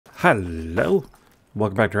Hello,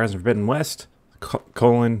 welcome back to Horizon Forbidden West,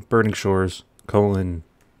 colon, Burning Shores, colon,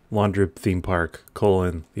 Laundry Theme Park,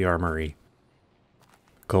 colon, the Armory,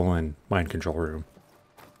 colon, Mind Control Room.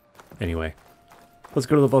 Anyway, let's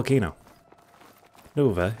go to the volcano.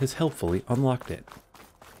 Nova has helpfully unlocked it.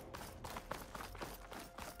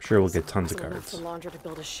 I'm sure we'll get tons of cards. For Laundry to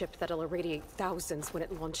build a ship that'll irradiate thousands when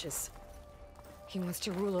it launches. He wants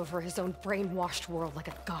to rule over his own brainwashed world like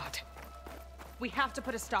a god. We have to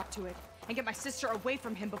put a stop to it, and get my sister away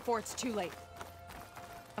from him before it's too late.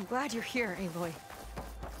 I'm glad you're here, Aloy.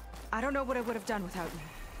 I don't know what I would have done without you.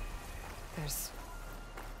 There's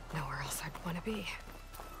nowhere else I'd want to be.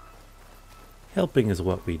 Helping is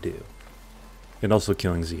what we do. And also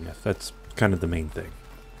killing Zenith, that's kind of the main thing.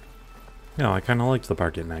 No, I kind of liked the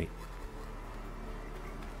park at night.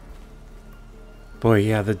 Boy,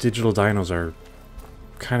 yeah, the digital dinos are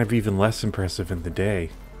kind of even less impressive in the day.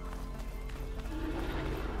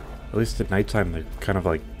 At least at nighttime, they're kind of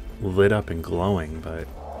like lit up and glowing, but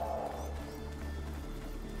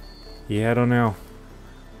yeah, I don't know.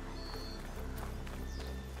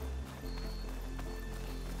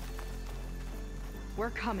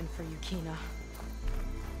 We're coming for you, Kina.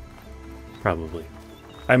 Probably.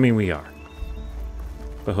 I mean, we are.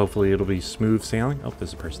 But hopefully it'll be smooth sailing. Oh,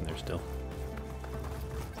 there's a person there still.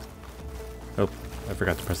 Oh, I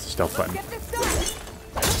forgot to press the stealth button. Get this done!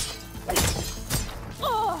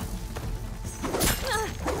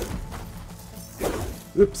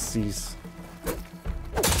 Oopsies.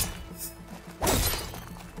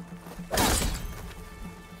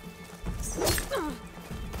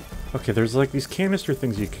 Okay, there's like these canister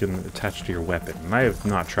things you can attach to your weapon, and I have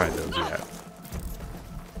not tried those yet.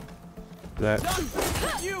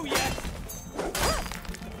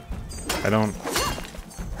 I don't...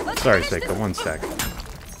 Sorry, Seiko, one sec.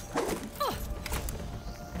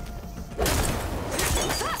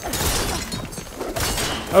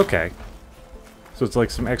 Okay. So it's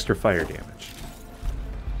like some extra fire damage.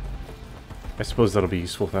 I suppose that'll be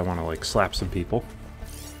useful if I want to like slap some people.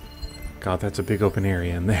 God, that's a big open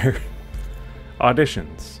area in there.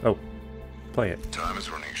 Auditions. Oh, play it. Time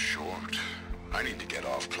is running short. I need to get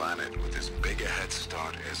off planet with as big a head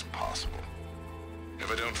start as possible.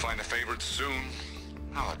 If I don't find a favorite soon,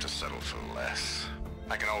 I'll have to settle for less.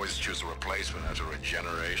 I can always choose a replacement after a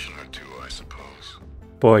generation or two, I suppose.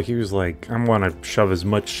 Boy, he was like, I want to shove as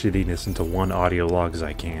much shittiness into one audio log as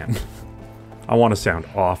I can. I want to sound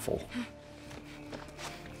awful.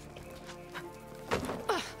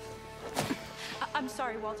 I'm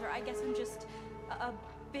sorry, Walter. I guess I'm just a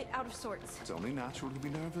bit out of sorts. It's only natural to be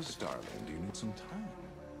nervous, darling. Do you need some time?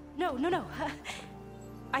 No.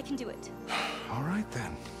 I can do it. All right,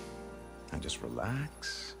 then. And just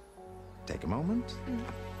relax. Take a moment.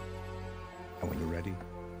 And when you're ready,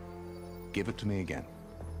 give it to me again.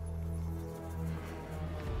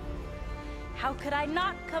 How could I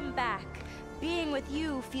not come back? Being with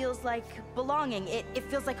you feels like belonging. It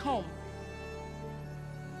feels like home.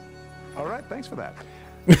 All right, thanks for that.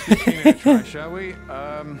 Let's give Tina a try, shall we?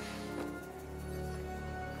 How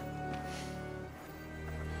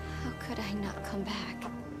could I not come back?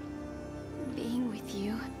 Being with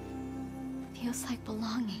you feels like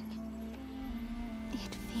belonging.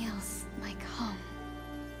 It feels like home.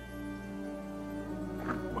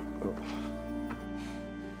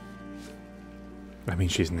 I mean,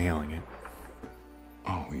 she's nailing it.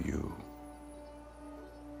 Oh, you.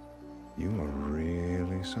 You are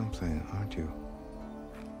really something, aren't you?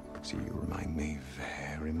 See, you remind me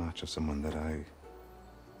very much of someone that I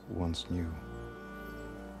once knew.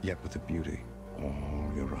 Yet with a beauty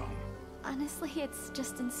all your own. Honestly, it's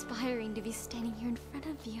just inspiring to be standing here in front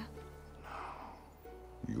of you.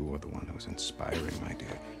 You are the one who's inspiring, my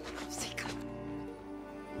dear. Seiko.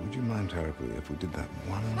 Would you mind terribly if we did that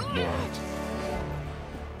one more?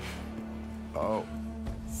 Oh.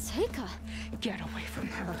 Seika. Get away from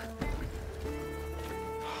her.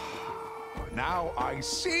 Now I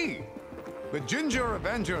see. The Ginger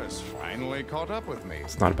Avengers finally caught up with me.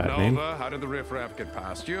 It's not a bad name. Nova, how did the riffraff get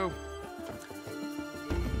past you?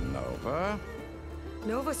 Nova?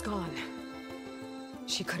 Nova's gone.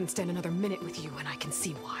 She couldn't stand another minute with you, and I can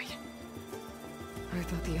see why. I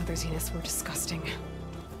thought the other Zeniths were disgusting.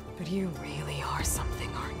 But you really are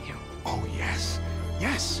something, aren't you? Oh, yes.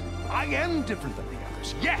 Yes, I am different than the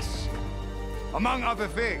others. Yes! Among other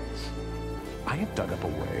things, I have dug up a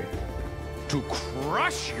way to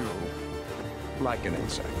crush you like an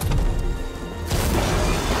insect.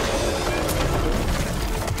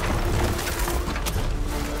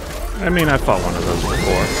 I mean, I fought one of those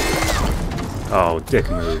before. Oh, dick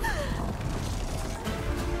move.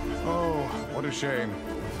 Oh, what a shame.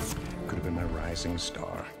 Could have been my rising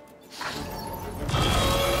star.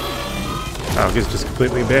 Oh, he's just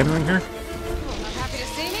completely abandoning her? Not happy to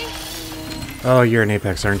see me? Oh, you're an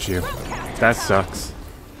Apex, aren't you? That sucks.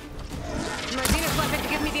 Martina's weapon to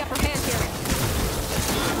give me the upper hand here.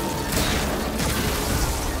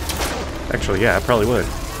 Actually, yeah, I probably would.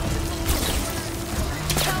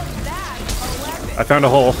 I found a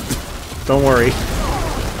hole. Don't worry.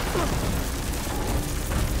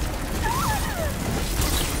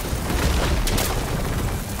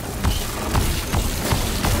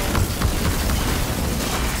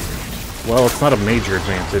 Well, it's not a major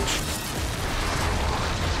advantage.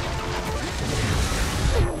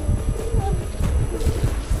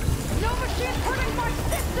 Nova, she's hurting my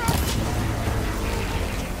sister!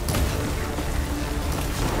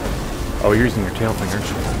 Oh, you're using your tail thing, aren't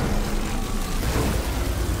you?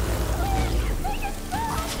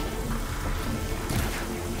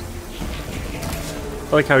 I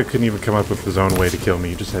like how he couldn't even come up with his own way to kill me.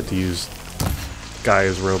 He just had to use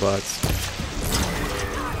Gaia's robots.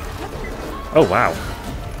 Oh, wow.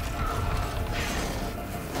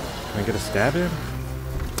 Can I get a stab in?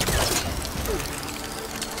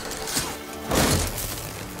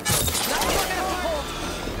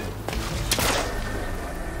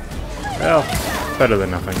 Well, better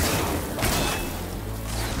than nothing.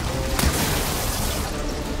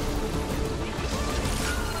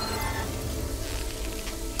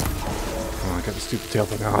 Oh, I got the stupid tail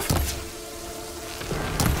thing off.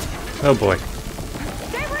 Oh boy.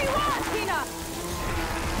 Stay where you are, Tina!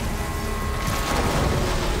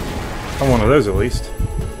 I'm one of those at least.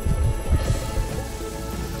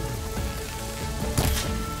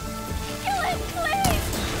 Kill it,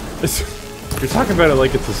 please! You're talking about it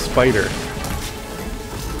like it's a spider.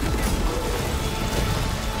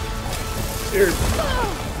 Here.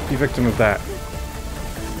 Be victim of that.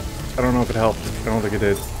 I don't know if it helped. I don't think it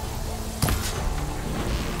did.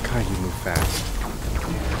 God, you move fast.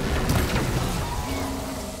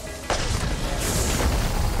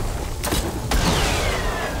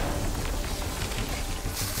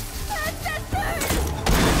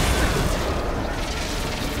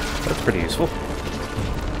 That's pretty useful.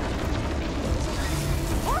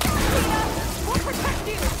 We'll protect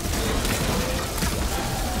you!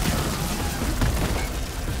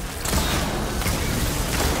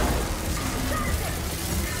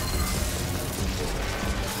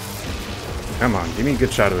 Come on, give me a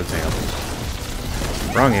good shot of the tail.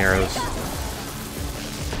 Wrong arrows.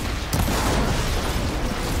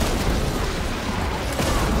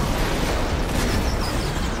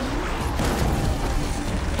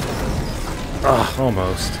 Ah,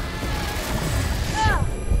 almost.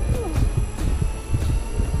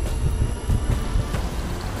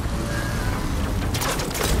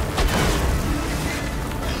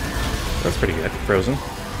 That's pretty good. Frozen.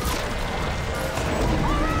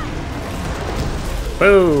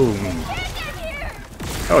 Boom!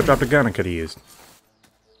 Oh, it dropped a gun I could have used.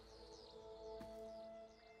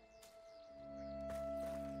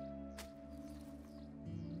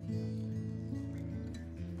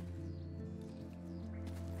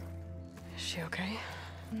 Is she okay?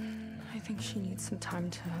 I think she needs some time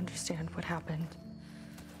to understand what happened.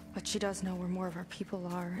 But she does know where more of our people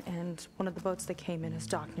are, and one of the boats that came in is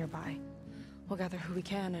docked nearby. We'll gather who we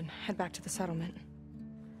can and head back to the settlement.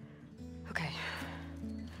 Okay.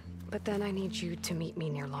 But then I need you to meet me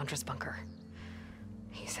near Laundra's bunker.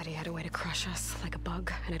 He said he had a way to crush us like a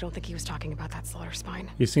bug, and I don't think he was talking about that Slaughterspine.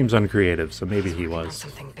 He seems uncreative, so maybe he Working on was.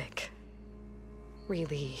 something big.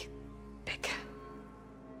 Really big.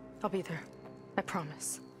 I'll be there. I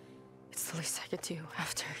promise. It's the least I could do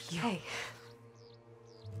after you. Hey.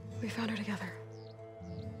 We found her together.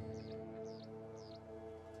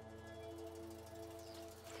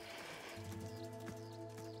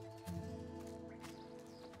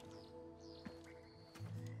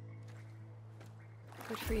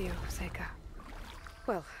 Good for you, Seika.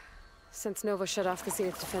 Well, since Nova shut off the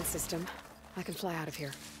Zenith defense system, I can fly out of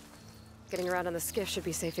here. Getting around on the skiff should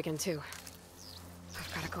be safe again, too.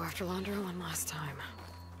 I've got to go after Laundra one last time.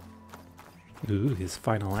 Ooh, his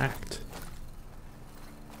final act.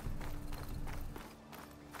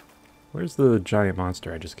 Where's the giant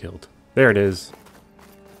monster I just killed? There it is.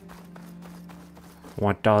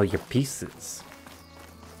 Want all your pieces.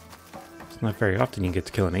 It's not very often you get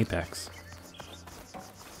to kill an apex.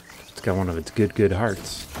 It's got one of its good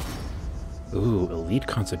hearts. Ooh, elite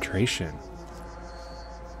concentration.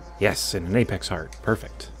 Yes, and an apex heart.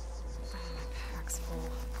 Perfect. My pack's full.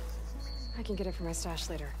 I can get it from my stash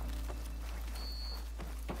later.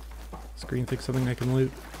 Screen think something I can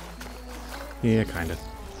loot? Yeah, kinda.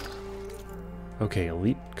 Okay,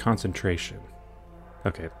 elite concentration.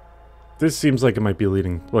 Okay. This seems like it might be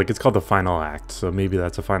leading... Like, it's called the final act, so maybe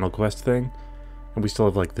that's a final quest thing. And we still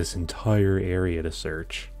have, like, this entire area to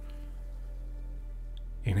search.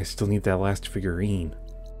 And I still need that last figurine.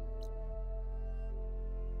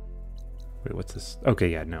 Wait, what's this? Okay,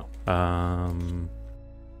 yeah, no.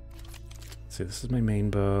 Let's see, this is my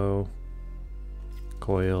main bow.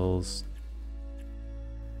 Coils.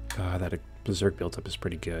 That Berserk build-up is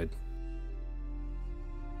pretty good.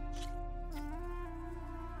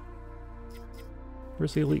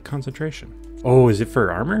 Where's the elite concentration? Oh, is it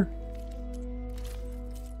for armor?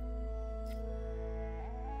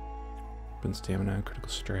 Open stamina, critical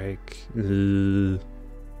strike. Yeah,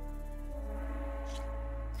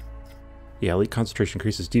 elite concentration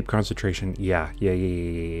increases deep concentration. Yeah,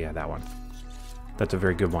 that one. That's a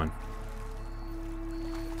very good one.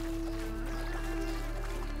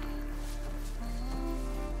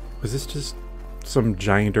 Was this just some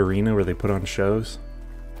giant arena where they put on shows?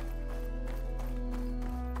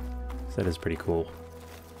 That is pretty cool.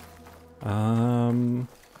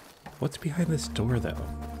 What's behind this door, though?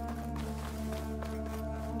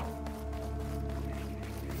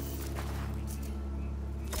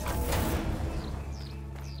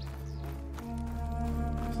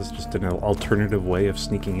 Is this just an alternative way of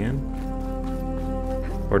sneaking in?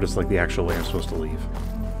 Or just like the actual way I'm supposed to leave?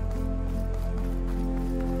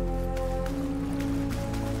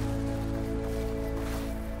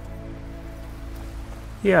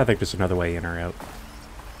 Yeah, I think there's another way in or out.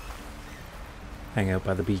 Hang out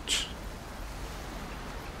by the beach.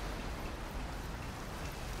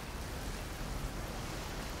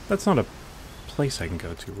 That's not a place I can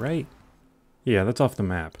go to, right? Yeah, that's off the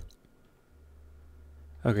map.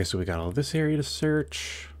 Okay, so we got all this area to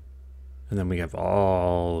search. And then we have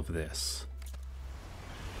all of this.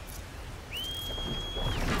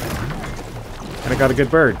 And I got a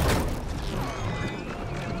good bird.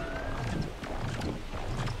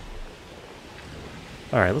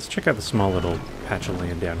 Alright, let's check out the small little patch of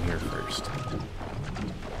land down here first.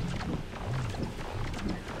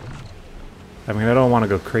 I mean, I don't want to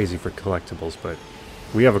go crazy for collectibles, but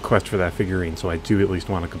we have a quest for that figurine, so I do at least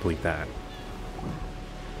want to complete that.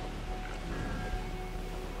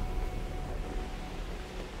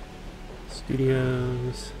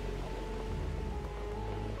 Studios.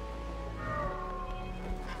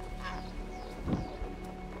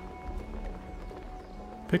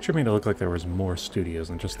 Picture made it look like there was more studios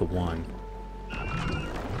than just the one.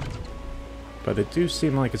 But it do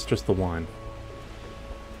seem like it's just the one.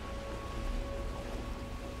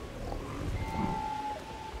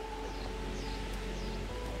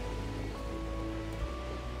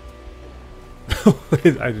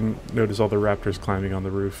 I didn't notice all the raptors climbing on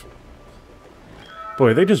the roof.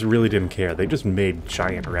 Boy, they just really didn't care. They just made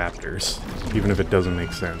giant raptors, even if it doesn't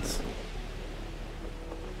make sense.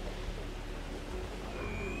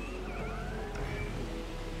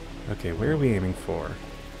 Okay, where are we aiming for?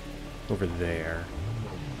 Over there.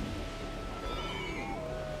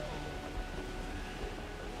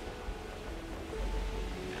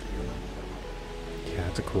 Yeah,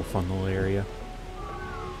 it's a cool, fun little area.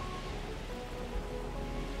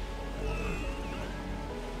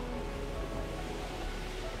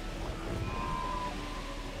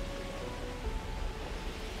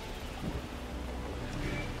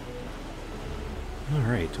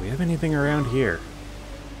 Alright, do we have anything around here?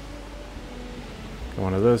 Got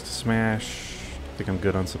one of those to smash. I think I'm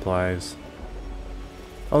good on supplies.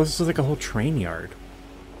 Oh, this is like a whole train yard.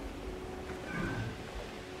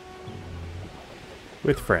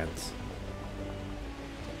 With friends.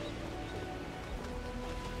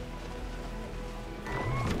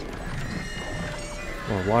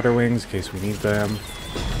 More Waterwings in case we need them.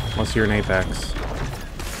 Unless you're an Apex.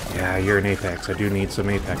 Yeah, you're an Apex. I do need some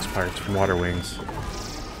Apex parts from Waterwings.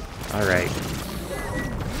 Alright.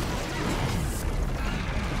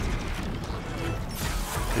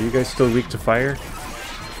 Are you guys still weak to fire?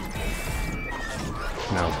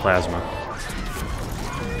 No, plasma.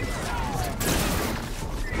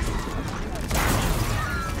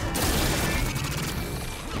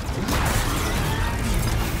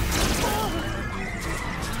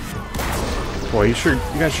 Boy, you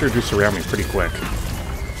guys sure do surround me pretty quick.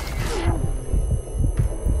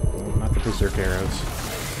 Not the berserk arrows.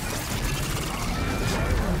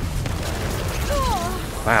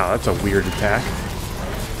 Wow, that's a weird attack.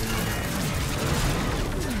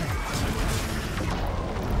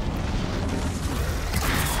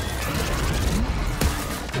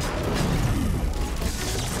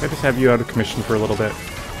 Can I just have you out of commission for a little bit?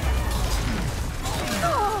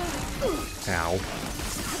 Ow.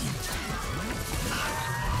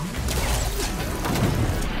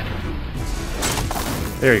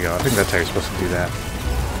 There you go. I think that's how you're supposed to do that.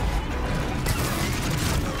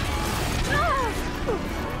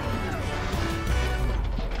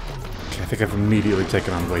 Okay, I think I've immediately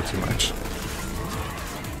taken on way too much.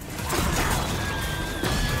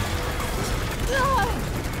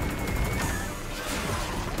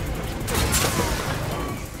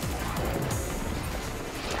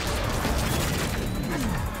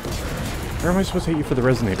 Where am I supposed to hit you for the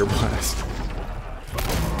resonator blast?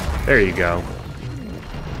 There you go.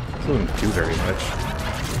 Still didn't do very much.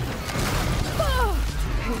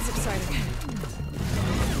 It's exciting.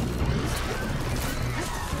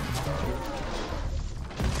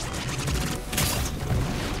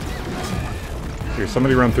 Here,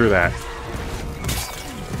 somebody run through that.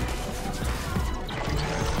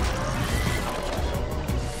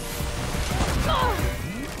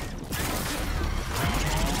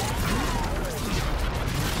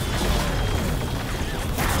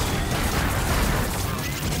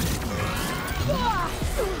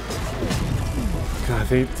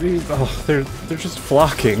 God, they're just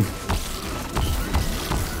flocking.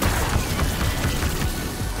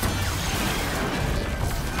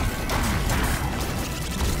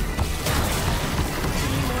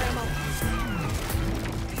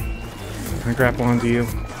 Can I grapple onto you?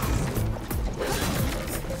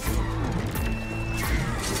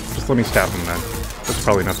 Just let me stab him then. That's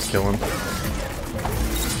probably enough to kill him.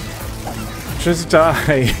 Just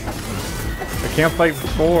die! I can't fight for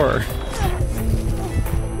 4.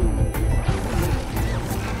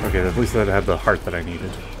 Okay, at least that had the heart that I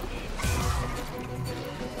needed.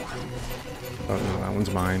 Oh no, that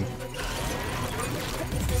one's mine.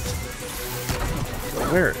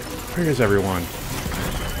 Where is everyone?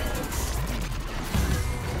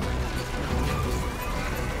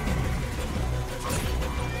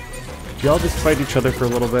 Do y'all just fight each other for a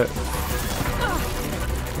little bit?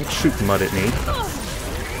 Don't shoot mud at me.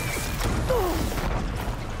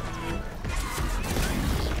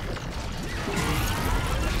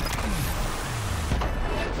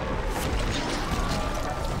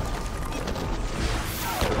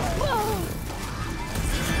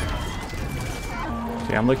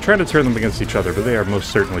 Yeah, I'm like trying to turn them against each other, but they are most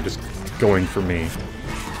certainly just going for me.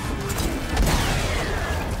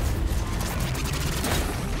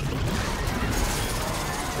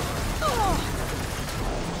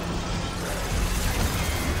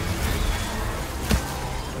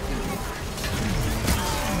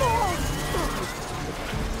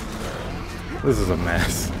 This is a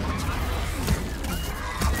mess.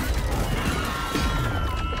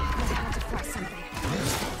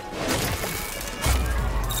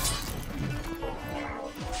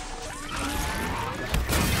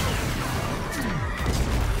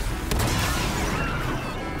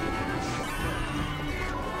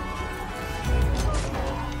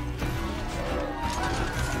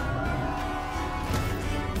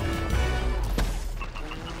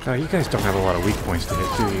 Oh, you guys don't have a lot of weak points to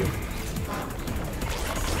hit, do you?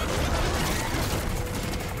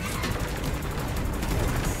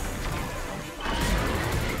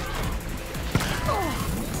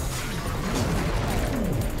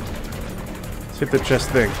 Let's hit the chest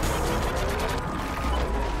thing.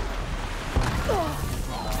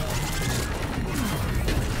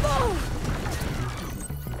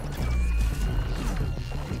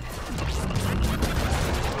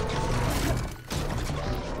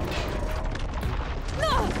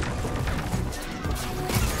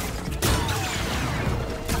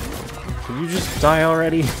 Did you just die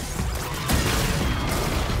already?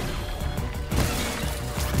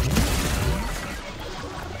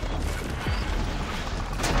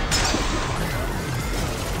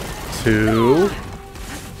 Two.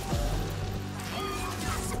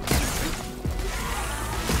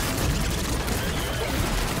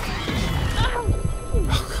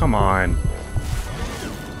 Oh, come on.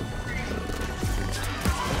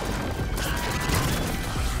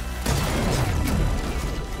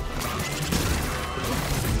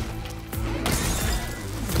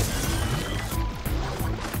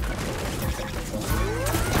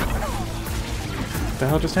 What the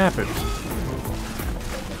hell just happened?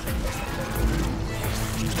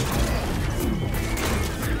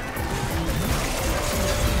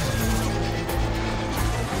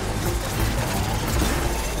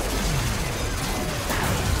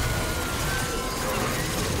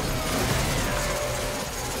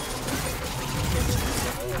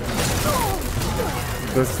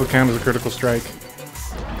 This will count as a critical strike.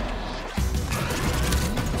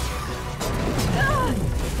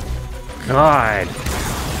 God!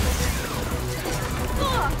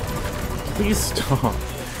 Please stop.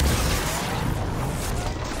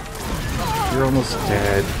 You're almost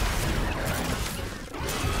dead.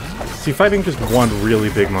 See, fighting just one really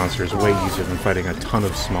big monster is way easier than fighting a ton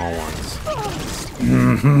of small ones.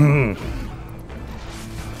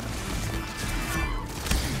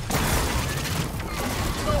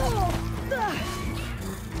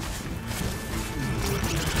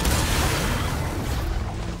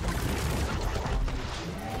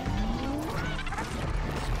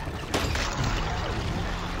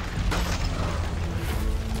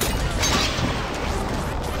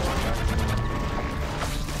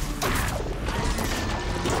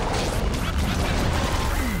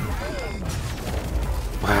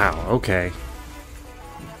 Wow, okay.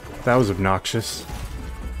 That was obnoxious.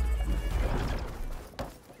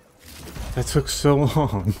 That took so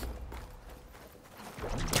long.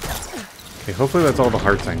 Okay, hopefully that's all the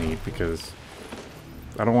hearts I need, because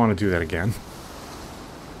I don't want to do that again.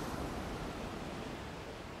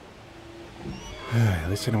 At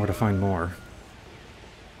least I know where to find more.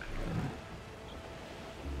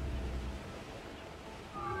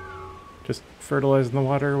 Just fertilize in the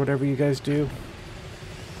water or whatever you guys do.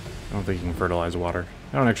 I don't think you can fertilize water.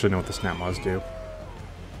 I don't actually know what the snap moths do.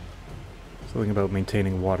 Something about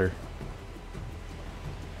maintaining water.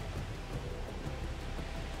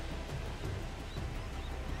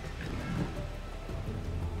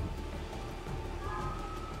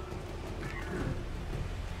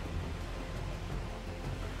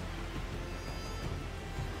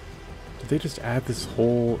 Did they just add this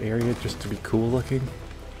whole area just to be cool looking?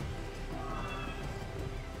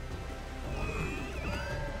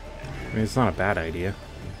 I mean, it's not a bad idea.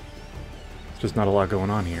 It's just not a lot going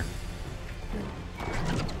on here.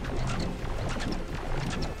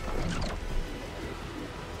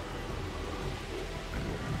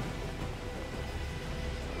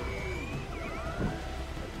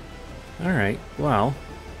 Alright, well,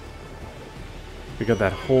 we got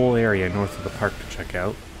that whole area north of the park to check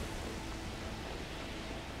out.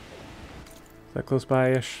 Is that close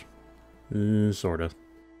by-ish? Sorta.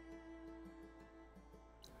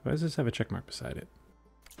 Why does this have a check mark beside it?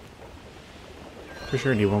 For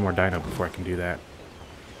sure I need one more dino before I can do that.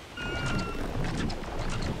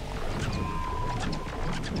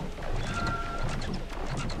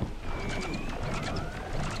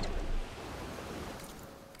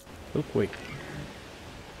 Oh, wait.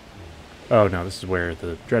 Oh no, this is where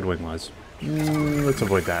the Dreadwing was. Let's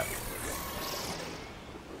avoid that.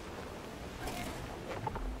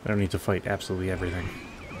 I don't need to fight absolutely everything.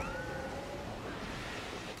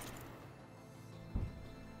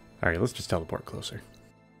 Alright, let's just teleport closer.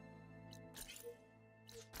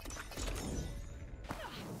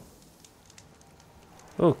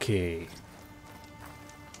 Okay.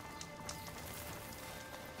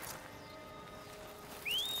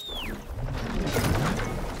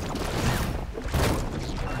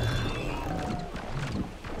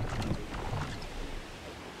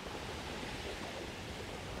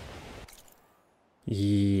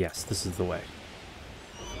 Yes, this is the way.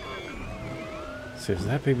 So there's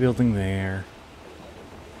that big building there.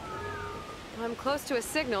 I'm close to a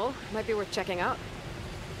signal. Might be worth checking out.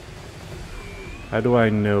 How do I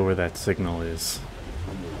know where that signal is?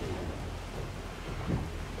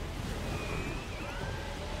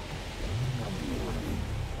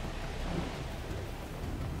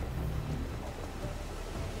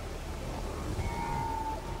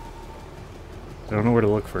 I don't know where to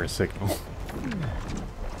look for a signal.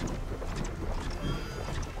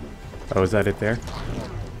 Oh, is that it there?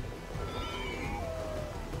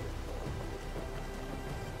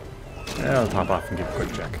 I'll pop off and give a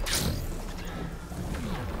quick check.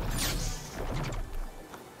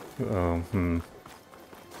 Oh,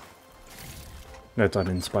 That's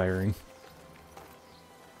uninspiring.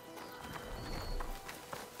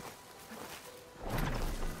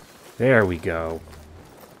 There we go.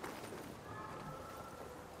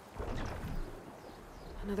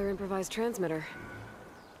 Another improvised transmitter.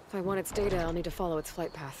 If I want its data, I'll need to follow its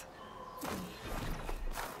flight path.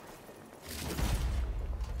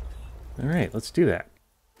 Alright, let's do that.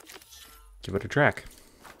 Give it a track.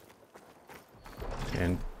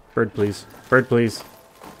 And bird, please. Bird, please.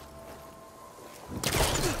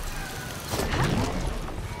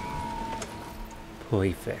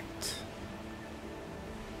 Perfect.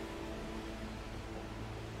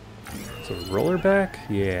 So roller back?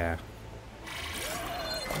 Yeah.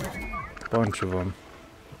 Bunch of them.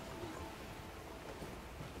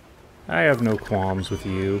 I have no qualms with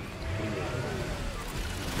you.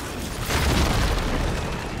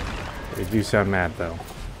 They do sound mad, though.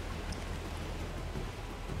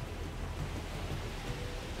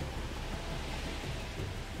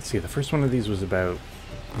 Let's see, the first one of these was about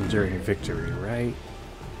enduring victory, right?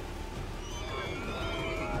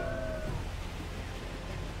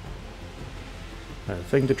 A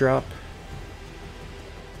thing to drop.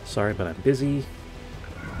 Sorry, but I'm busy.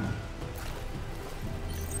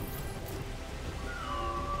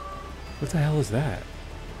 What the hell is that?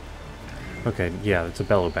 Okay, yeah, it's a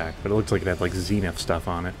bellowback, but it looks like it had like Zenith stuff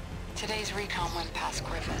on it. Today's recon went past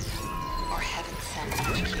Griffith, or Heaven Sent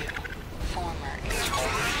HQ, former HQ,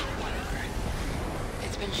 whatever.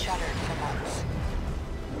 It's been shuttered for months.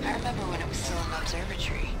 I remember when it was still an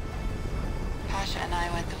observatory. Pasha and I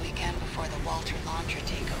went the weekend before the Walter Laundra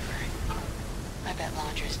takeover. I bet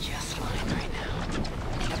Laundra's just fine right now.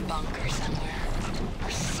 In a bunker somewhere. Or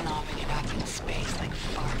snobbing it up in space like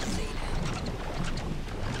Far Zeta.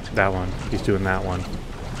 That one. He's doing that one.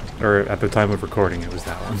 Or at the time of recording, it was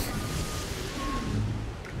that one.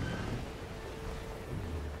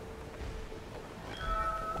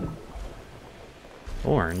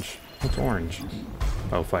 Orange? What's orange?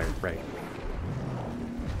 Oh, fire, right.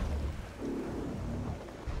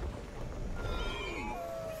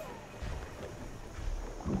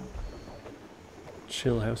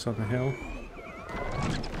 Chill house on the hill.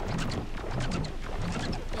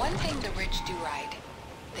 One thing the rich do right,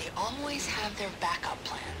 they always have their backup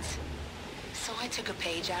plans. So I took a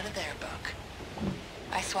page out of their book.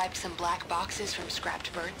 I swiped some black boxes from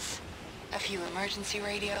scrapped berths, a few emergency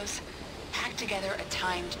radios, hacked together a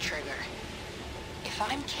timed trigger. If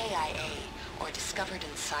I'm KIA or discovered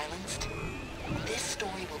and silenced, this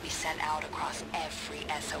story will be sent out across every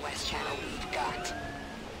SOS channel we've got.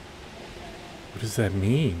 What does that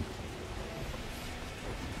mean?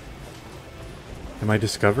 Am I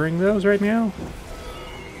discovering those right now?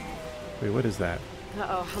 Wait, what is that?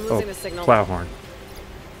 Uh-oh, I'm losing the signal. Plow horn.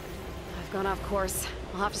 I've gone off course.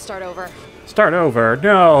 I'll have to start over. Start over?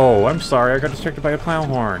 No! I'm sorry, I got distracted by a plow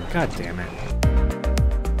horn. God damn it.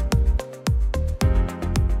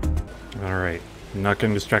 Alright. I'm not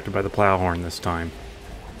getting distracted by the plow horn this time.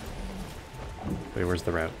 Wait, where's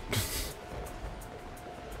the route?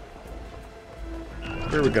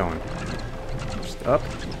 Where are we going? Just up?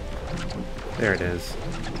 There it is.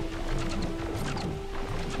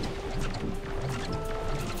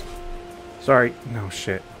 Sorry. No,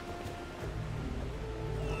 shit.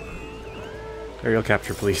 Aerial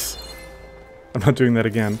capture, please. I'm not doing that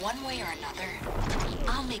again. One way or another,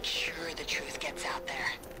 I'll make sure the truth gets out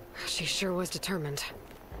there. She sure was determined.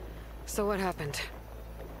 So what happened?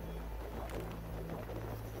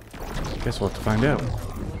 Guess we'll have to find out.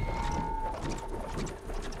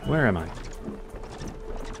 Where am I?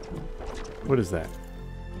 What is that?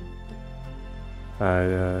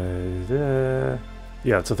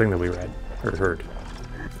 Yeah, it's a thing that we read. Or heard.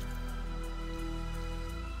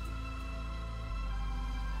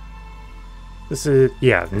 This is...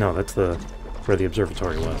 Yeah, no, that's the... where the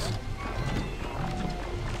observatory was.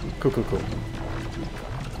 Cool, cool, cool.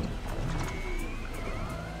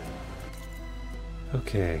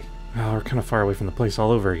 Okay. Oh, we're kind of far away from the place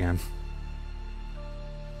all over again.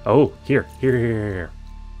 Oh, here. Here.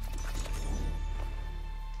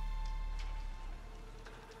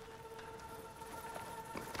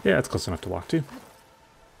 Yeah, it's close enough to walk to.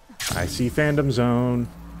 I see Fandom Zone.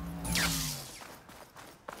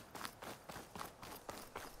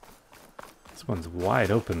 This one's wide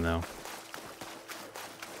open, though.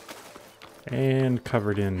 And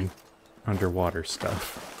covered in underwater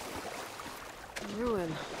stuff.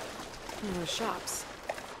 Ruin. No shops.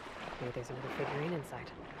 Maybe there's another figurine inside.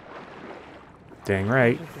 Dang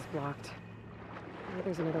right. This is blocked. Maybe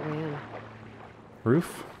there's another way in.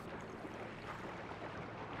 Roof?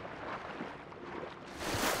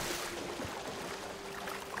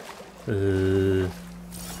 Can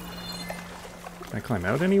I climb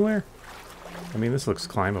out anywhere? I mean, this looks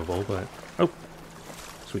climbable, but... Oh!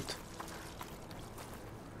 Sweet.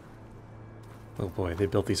 Oh boy, they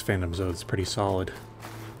built these Phantom Zones pretty solid.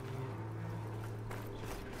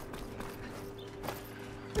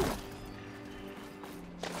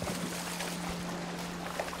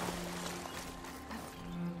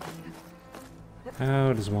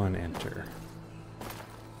 How does one enter?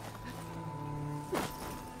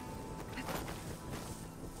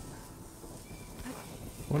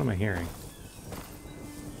 What am I hearing?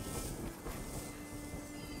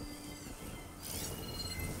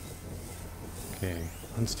 Okay,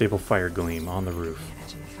 unstable fire gleam on the roof.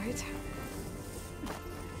 Imagine the fight.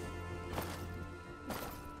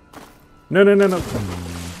 No, no, no, no.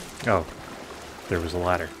 Oh, there was a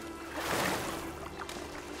ladder.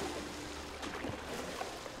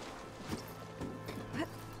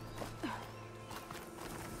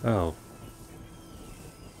 Oh.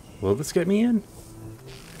 Will this get me in?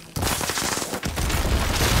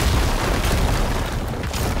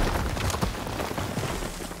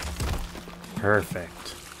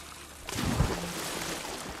 Perfect.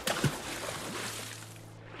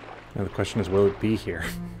 Now the question is, will it be here?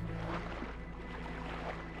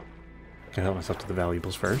 Gotta help myself to the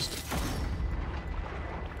valuables first.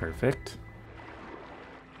 Perfect.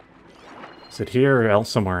 Is it here or else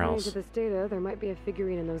somewhere According else? to this data, there might be a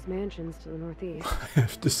figurine in those mansions to the northeast. I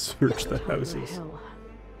have to search the On the houses. hill.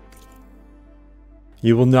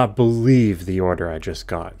 You will not believe the order I just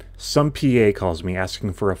got. Some PA calls me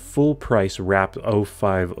asking for a full price Wrap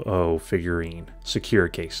 050 figurine. Secure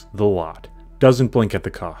case, the lot. Doesn't blink at the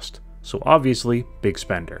cost. So obviously, big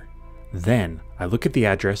spender. Then, I look at the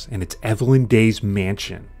address and it's Evelyn Day's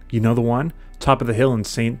mansion. You know the one? Top of the hill in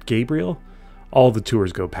St. Gabriel? All the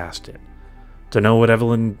tours go past it. Don't know what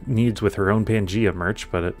Evelyn needs with her own Pangea merch,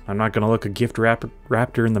 but I'm not gonna look a gift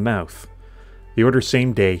wrapped her in the mouth. The order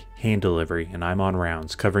same day, hand delivery, and I'm on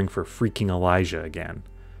rounds, covering for freaking Elijah again.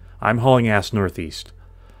 I'm hauling ass northeast.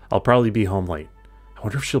 I'll probably be home late. I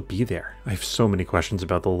wonder if she'll be there. I have so many questions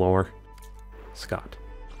about the lore. Scott.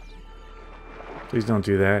 Please don't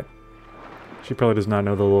do that. She probably does not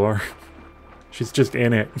know the lore. She's just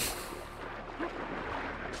in it.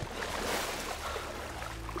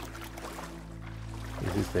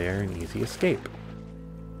 Easy's there, and easy escape.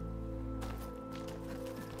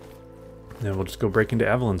 Then we'll just go break into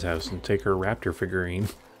Evelyn's house and take her raptor figurine.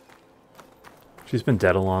 She's been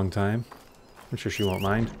dead a long time. I'm sure she won't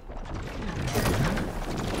mind.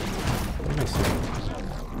 What am I seeing?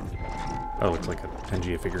 Oh, it's like a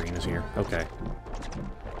Pangea figurine is here. Okay.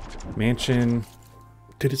 Mansion.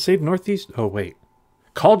 Did it say northeast? Oh, wait.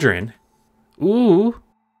 Cauldron? Ooh!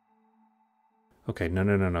 Okay,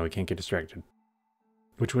 no. We can't get distracted.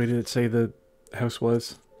 Which way did it say the house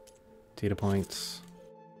was? Data points.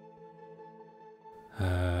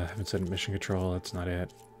 Haven't said mission control, that's not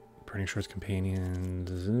it. Burning Shores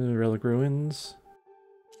Companions, Relic Ruins.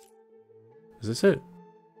 Is this it?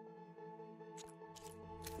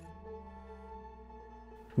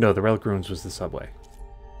 No, the Relic Ruins was the subway.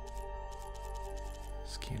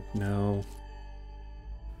 Scan, no.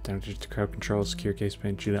 Damage to crowd control, secure case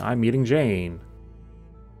paint, Judah. I'm meeting Jane.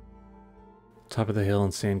 Top of the hill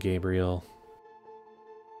in San Gabriel.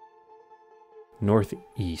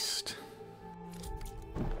 Northeast.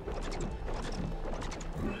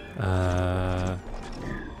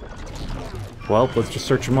 Well, let's just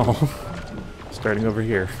search them all. Starting over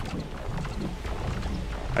here.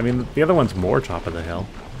 I mean, the other one's more top of the hill.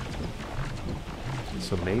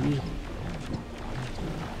 So maybe...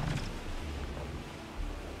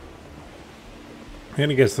 I'm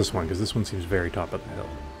gonna guess this one, because this one seems very top of the hill.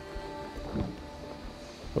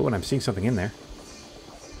 Oh, and I'm seeing something in there.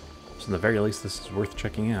 So at the very least, this is worth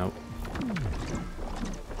checking out.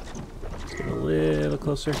 Let's get a little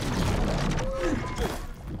closer.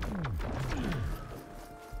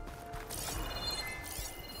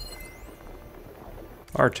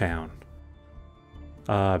 Our town.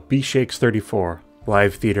 B Shakes 34.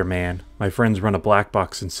 Live theater man. My friends run a black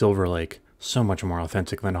box in Silver Lake. So much more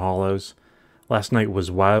authentic than Hollows. Last night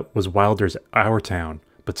was Wilder's Our Town,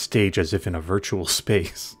 but staged as if in a virtual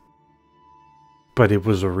space. But it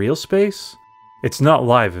was a real space? It's not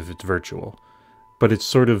live if it's virtual. But it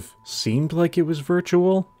sort of seemed like it was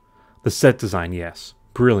virtual? The set design, yes.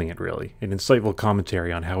 Brilliant, really. An insightful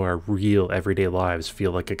commentary on how our real everyday lives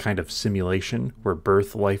feel like a kind of simulation where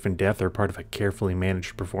birth, life, and death are part of a carefully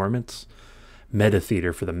managed performance. Meta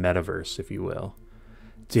theater for the metaverse, if you will.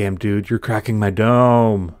 Damn, dude, you're cracking my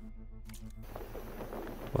dome!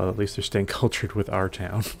 Well, at least they're staying cultured with our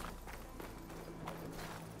town.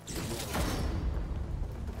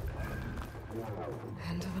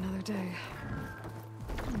 End of another day.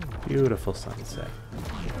 Beautiful sunset.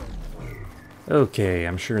 Okay,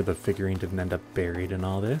 I'm sure the figurine didn't end up buried in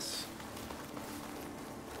all this.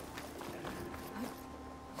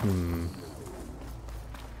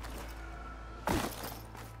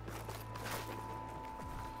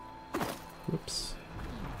 Whoops.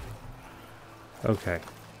 Okay.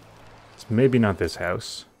 It's maybe not this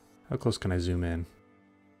house. How close can I zoom in?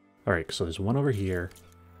 Alright, so there's one over here.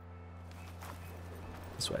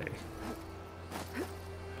 This way.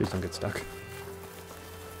 Please don't get stuck.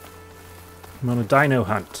 I'm on a dino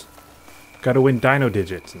hunt. Gotta win dino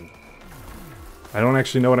digits, and I don't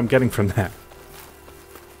actually know what I'm getting from that.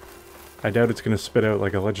 I doubt it's gonna spit out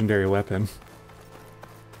like a legendary weapon.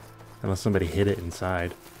 Unless somebody hid it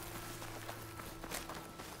inside.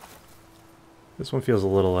 This one feels a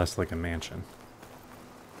little less like a mansion.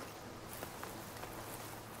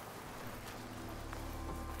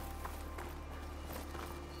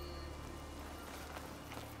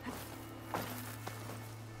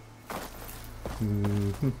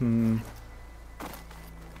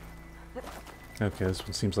 Okay, this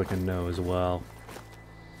one seems like a no as well.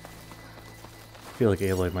 feel like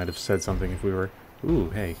Aloy might have said something if we were...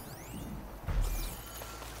 Ooh, hey.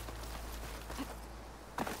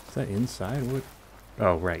 Is that inside? What?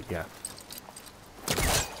 Oh, right, yeah.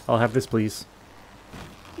 I'll have this, please.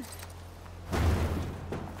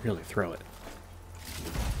 Really throw it.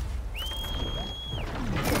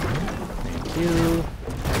 Thank you.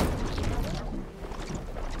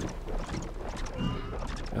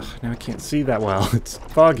 Ugh, now I can't see that well. It's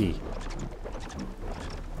foggy.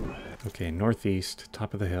 Okay, northeast,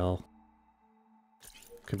 top of the hill.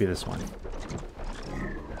 Could be this one. I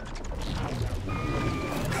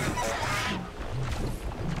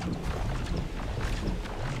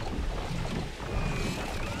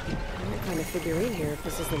might find a figurine here if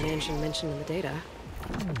this is the mansion mentioned in the data.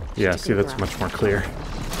 Yeah, see, that's much more clear.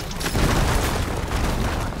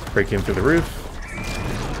 Break in through the roof.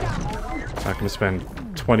 Not going to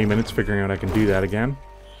spend 20 minutes figuring out I can do that again.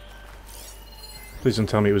 Please don't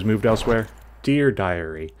tell me it was moved elsewhere. Dear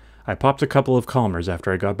Diary, I popped a couple of calmers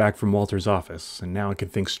after I got back from Walter's office, and now I can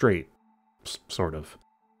think straight. Sort of.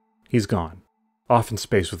 He's gone. Off in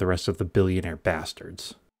space with the rest of the billionaire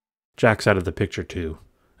bastards. Jack's out of the picture too.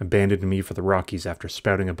 Abandoned me for the Rockies after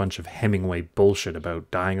spouting a bunch of Hemingway bullshit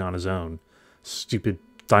about dying on his own stupid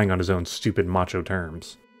macho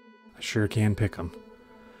terms. I sure can pick 'em.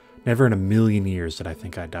 Never in a million years did I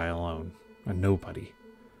think I'd die alone. A nobody.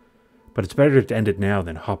 But it's better to end it now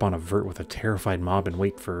than hop on a vert with a terrified mob and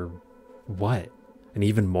wait for... what? An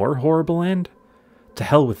even more horrible end? To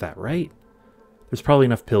hell with that, right? There's probably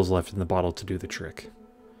enough pills left in the bottle to do the trick.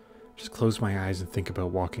 Just close my eyes and think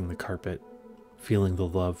about walking the carpet, feeling the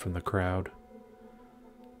love from the crowd.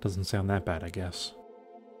 Doesn't sound that bad, I guess.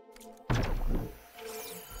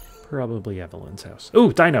 Probably Evelyn's house.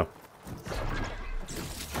 Ooh, dino!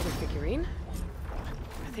 The figurine?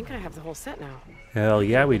 I think I have the whole set now. Hell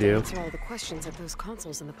yeah, we do. Answer all the questions at those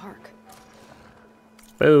consoles in the park.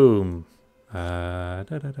 Boom.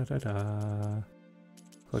 Da-da-da-da-da.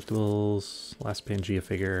 Collectibles. Last Pangea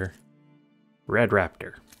figure. Red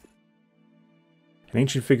Raptor. An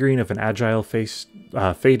ancient figurine of an agile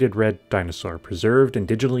faded red dinosaur, preserved and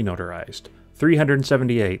digitally notarized.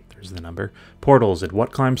 378, there's the number, portals at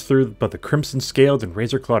what climbs through but the crimson-scaled and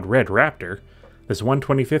razor-clawed red raptor. This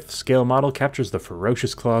 1/25th scale model captures the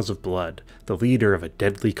ferocious claws of blood, the leader of a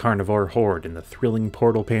deadly carnivore horde in the thrilling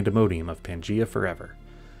portal pandemonium of Pangea Forever.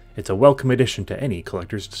 It's a welcome addition to any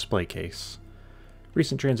collector's display case.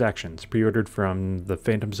 Recent transactions, pre-ordered from the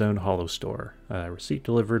Phantom Zone Hollow Store. Receipt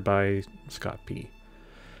delivered by Scott P.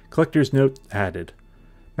 Collector's note added.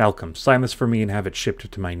 Malcolm, sign this for me and have it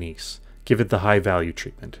shipped to my niece. Give it the high value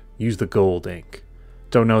treatment. Use the gold ink.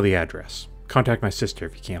 Don't know the address. Contact my sister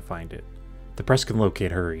if you can't find it. The press can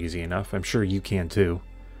locate her easy enough. I'm sure you can too.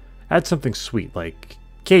 Add something sweet like,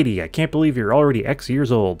 Katie, I can't believe you're already X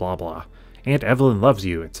years old, blah blah. Aunt Evelyn loves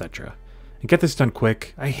you, etc. And get this done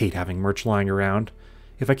quick. I hate having merch lying around.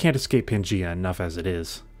 If I can't escape Pangea enough as it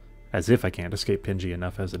is. As if I can't escape Pangea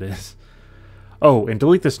enough as it is. Oh, and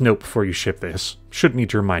delete this note before you ship this. Shouldn't need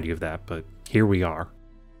to remind you of that, but here we are.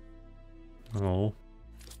 Oh.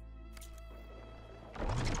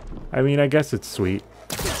 I mean, I guess it's sweet.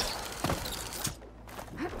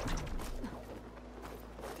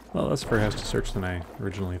 Well, less for a house to search than I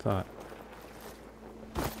originally thought.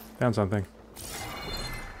 Found something.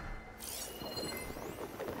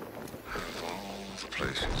 Of all the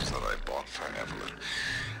places that I bought for Evelyn,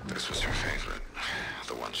 this was her favorite.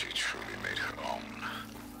 The one she truly made her own.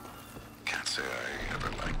 Can't say I ever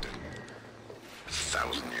liked it.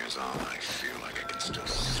 1,000 years on, I feel like I can still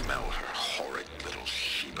smell her horrid little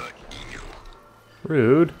Shiba Inu.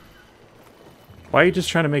 Rude. Why are you just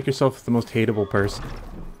trying to make yourself the most hateable person?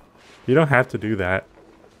 You don't have to do that.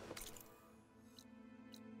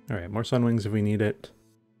 Alright, more Sunwings if we need it.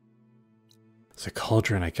 It's a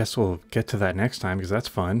cauldron. I guess we'll get to that next time, because that's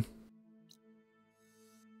fun.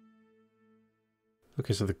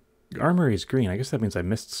 Okay, so the armory is green. I guess that means I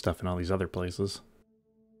missed stuff in all these other places.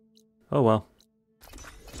 Oh well.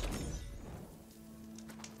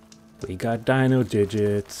 We got dino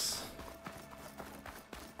digits.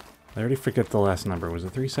 I already forget the last number. Was it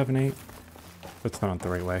 378? That's not the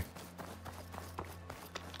right way.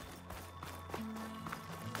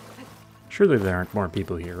 Surely there aren't more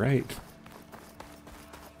people here, right?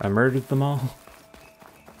 I murdered them all?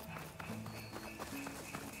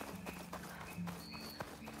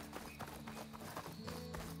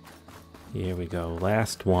 Here we go.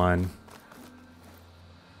 Last one.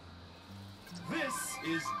 This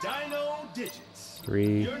is Dino Digits.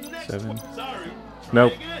 3, Your next 7. one. Sorry. Try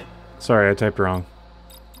Nope. again. Sorry, I typed wrong.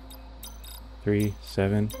 3,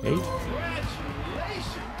 7, 8. Congratulations!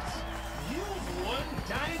 You've won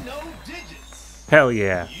Dino Digits. Hell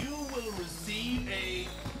yeah. You will receive a...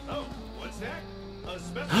 Oh, what's that? A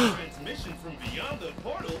special transmission from beyond the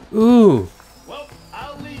portal? Ooh. Well,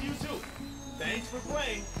 I'll leave you to it. Thanks for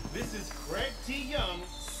playing. This is Craig T. Young,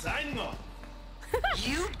 signing off.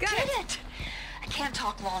 You did it! I can't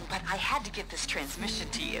talk long, but I had to get this transmission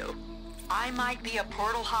to you. I might be a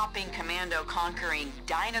portal-hopping, commando-conquering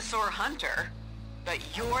dinosaur hunter, but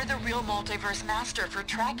you're the real multiverse master for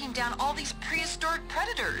tracking down all these prehistoric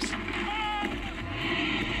predators.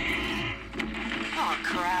 Oh,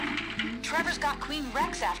 crap. Trevor's got Queen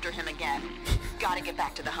Rex after him again. Gotta get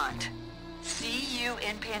back to the hunt. See you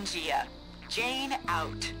in Pangea. Jane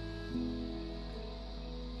out.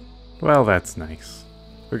 Well, that's nice.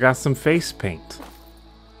 We got some face paint.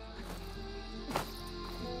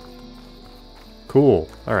 Cool.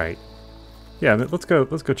 All right. Yeah, let's go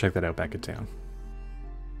check that out back in town.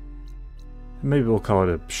 Maybe we'll call it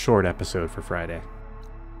a short episode for Friday.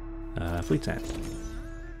 Fleet's End.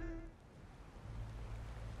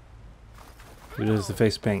 Who does the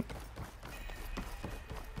face paint?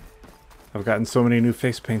 I've gotten so many new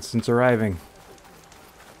face paints since arriving.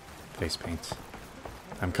 Face paints.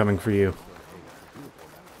 I'm coming for you.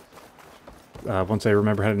 Once I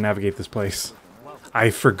remember how to navigate this place. I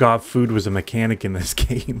forgot food was a mechanic in this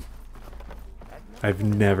game. I've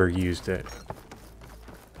never used it.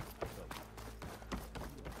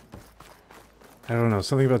 I don't know,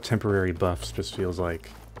 something about temporary buffs just feels like...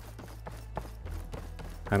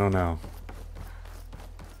 I don't know.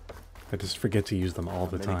 I just forget to use them all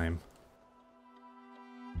the time.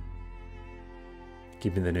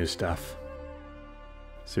 Give me the new stuff.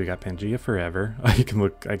 So we got Pangea Forever. You can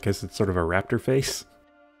look, I guess it's sort of a raptor face.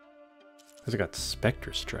 Also got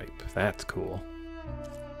Spectre Stripe. That's cool.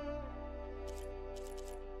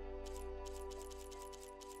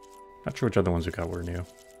 Not sure which other ones we got were new.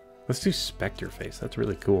 Let's do Spectre Face. That's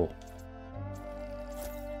really cool.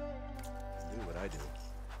 Do what I do.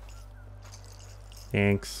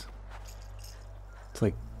 Thanks. It's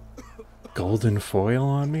like golden foil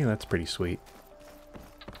on me. That's pretty sweet.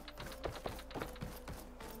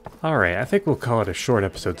 Alright, I think we'll call it a short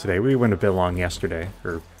episode today. We went a bit long yesterday,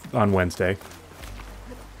 or on Wednesday.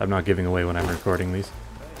 I'm not giving away when I'm recording these.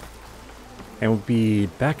 And we'll be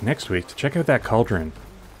back next week to check out that cauldron.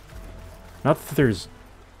 Not that there's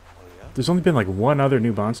only been like one other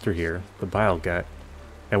new monster here, the Bile Gut.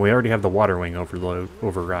 And we already have the Waterwing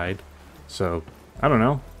override. So, I don't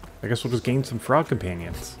know. I guess we'll just gain some frog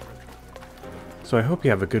companions. So I hope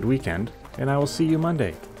you have a good weekend, and I will see you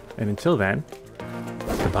Monday. And until then,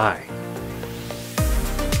 goodbye.